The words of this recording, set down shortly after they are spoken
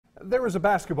There is a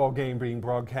basketball game being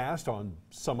broadcast on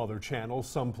some other channel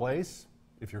someplace.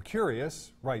 If you're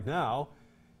curious, right now,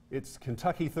 it's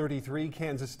Kentucky 33,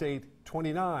 Kansas State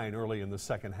 29 early in the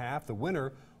second half. The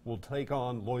winner will take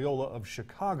on Loyola of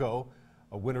Chicago.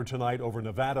 A winner tonight over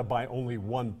Nevada by only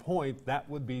 1 point. That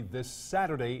would be this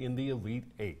Saturday in the Elite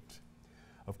Eight.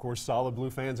 Of course, Solid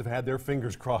Blue fans have had their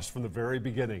fingers crossed from the very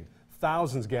beginning.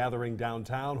 Thousands gathering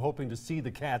downtown hoping to see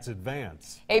the Cats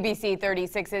advance. ABC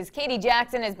 36's Katie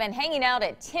Jackson has been hanging out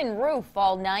at Tin Roof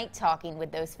all night talking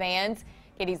with those fans.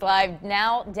 Katie's live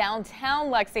now downtown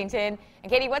Lexington.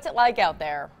 And Katie, what's it like out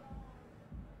there?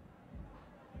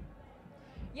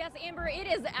 Yes, Amber, it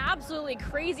is absolutely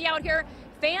crazy out here.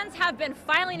 Fans have been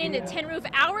filing into Tin Roof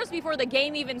hours before the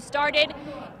game even started,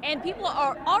 and people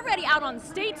are already out on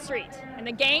State Street, and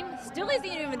the game still isn't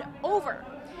even over.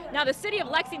 Now, the city of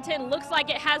Lexington looks like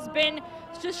it has been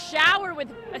just showered with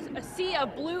a sea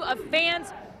of blue of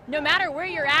fans. No matter where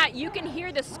you're at, you can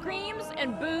hear the screams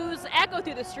and boos echo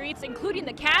through the streets, including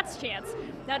the Cats chants.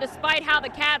 Now, despite how the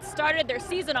Cats started their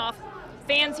season off,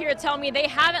 fans here tell me they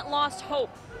haven't lost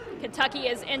hope. Kentucky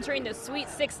is entering the Sweet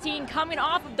 16 coming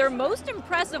off of their most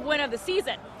impressive win of the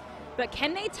season. But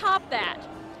can they top that?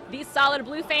 These Solid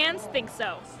Blue fans think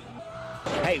so.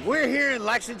 Hey, we're here in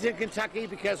Lexington, Kentucky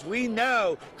because we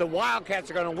know the Wildcats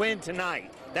are going to win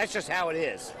tonight. That's just how it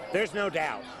is. There's no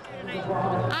doubt.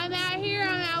 I'm out here.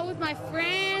 I'm out with my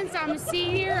friends. I'm a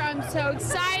seat here. I'm so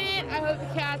excited. I hope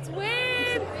the Cats win.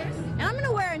 And I'm going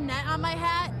to wear a net on my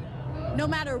hat no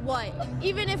matter what.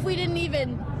 Even if we didn't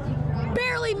even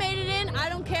barely made it in, I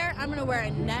don't care. I'm going to wear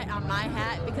a net on my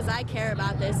hat because I care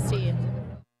about this team.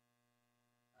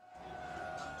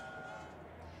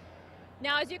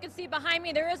 Now, as you can see behind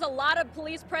me, there is a lot of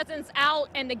police presence out,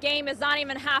 and the game is not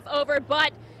even half over.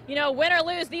 But, you know, win or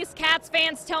lose, these Cats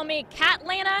fans tell me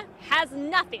Catlanta has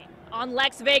nothing on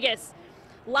Lex Vegas.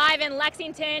 Live in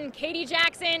Lexington, Katie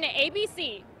Jackson,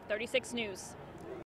 ABC 36 News.